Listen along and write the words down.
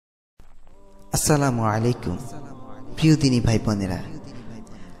আসসালামু আলাইকুম প্রিয় দিনী ভাই বোনেরা,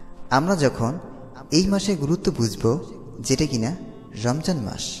 আমরা যখন এই মাসের গুরুত্ব বুঝব, যেটা কিনা রমজান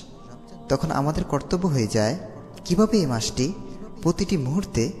মাস, তখন আমাদের কর্তব্য হয়ে যায় কিভাবে এই মাসটি প্রতিটি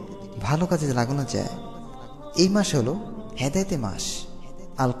মুহূর্তে ভালো কাজে লাগানো যায়। এই মাস হলো হেদায়েতের মাস।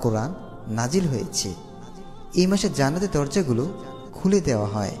 আল কোরআন নাজিল হয়েছে। এই মাসে জান্নাতের দরজাগুলো খুলে দেওয়া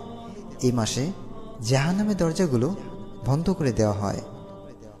হয়। এই মাসে জাহান্নামের দরজাগুলো বন্ধ করে দেওয়া হয়।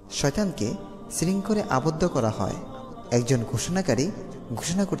 শয়তানকে শৃঙ্খলে আবদ্ধ করা হয়। একজন ঘোষণাকারী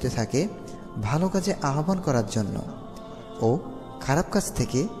ঘোষণা করতে থাকে ভালো কাজে আহ্বান করার জন্য ও খারাপ কাজ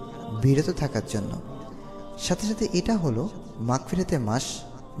থেকে বিরত থাকার জন্য। সাথে সাথে এটা হলো মাগফিরাতের মাস,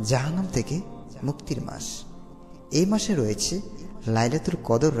 জাহান্নাম থেকে মুক্তির মাস। এই মাসে রয়েছে লাইলাতুল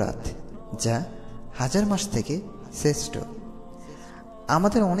কদর রাত, যা হাজার মাস থেকে শ্রেষ্ঠ।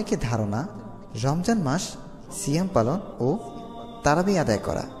 আমাদের অনেকের ধারণা রমজান মাস সিয়াম পালন ও তারাবি আদায়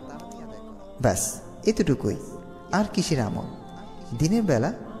করা, ব্যাস এতটুকুই, আর কিসের আমল। দিনের বেলা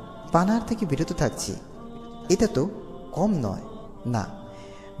পানাহার থেকে বিরত থাকছি, এটা তো কম নয়। না,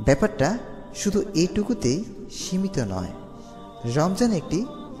 ব্যাপারটা শুধু এইটুকুতেই সীমিত নয়। রমজান একটি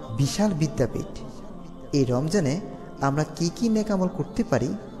বিশাল বিদ্যাপীঠ। এই রমজানে আমরা কি কি নেক আমল করতে পারি,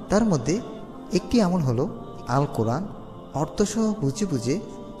 তার মধ্যে একটি আমল হলো আল কোরআন অর্থসহ বুঝে বুঝে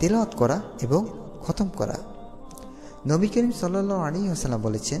তেলাওয়াত করা এবং খতম করা। নবী করিম সাল্লাল্লাহু আলাইহি ওয়াসাল্লাম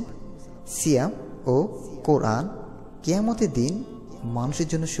বলেছেন, সিয়াম ও কোরআন কিয়ামতের দিন মানুষের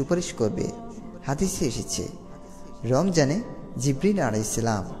জন্য সুপারিশ করবে। হাদিসে এসেছে, রমজানে জিবরিল আলাইহিস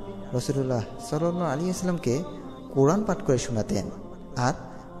সালাম রাসূলুল্লাহ সাল্লাল্লাহু আলাইহি ওয়াসাল্লামকে কোরআন পাঠ করে শোনাতেন, আর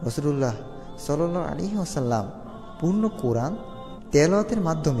রাসূলুল্লাহ সাল্লাল্লাহু আলাইহি ওয়াসাল্লাম পূর্ণ কোরআন তেলাওয়াতের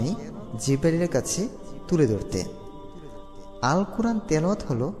মাধ্যমে জিবরিলের কাছে তুলে ধরতেন। আল কোরআন তেলাওয়াত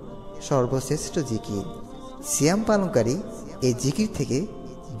হলো সর্বশ্রেষ্ঠ জিকির। সিয়াম পালনকারী এই জিকির থেকে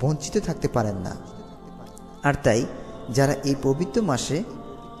বঞ্চিত থাকতে পারেন না। আর তাই যারা এই পবিত্র মাসে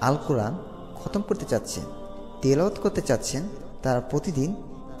আল কোরআন খতম করতে চাচ্ছেন, তেলাওয়াত করতে চাচ্ছেন, তারা প্রতিদিন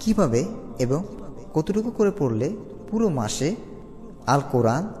কিভাবে এবং কতটুকু করে পড়লে পুরো মাসে আল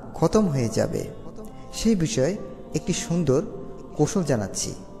কোরআন খতম হয়ে যাবে, সেই বিষয়ে একটি সুন্দর কৌশল জানাচ্ছি।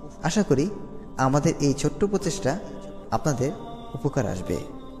 আশা করি আমাদের এই ছোট্ট প্রচেষ্টা আপনাদের উপকার আসবে।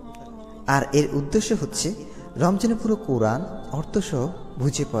 আর এর উদ্দেশ্য হচ্ছে রমজানে পুরো কোরআন অর্থসহ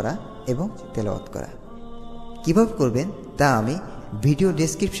বুঝে পড়া এবং তেলাওয়াত করা। কীভাবে করবেন তা আমি ভিডিও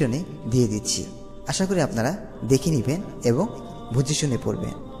ডেসক্রিপশনে দিয়ে দিচ্ছি। আশা করি আপনারা দেখে নেবেন এবং বুঝে শুনে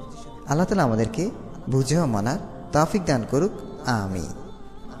পড়বেন। আল্লাহ তাআলা আমাদেরকে বুঝে ও মানার তৌফিক দান করুক। আমিন।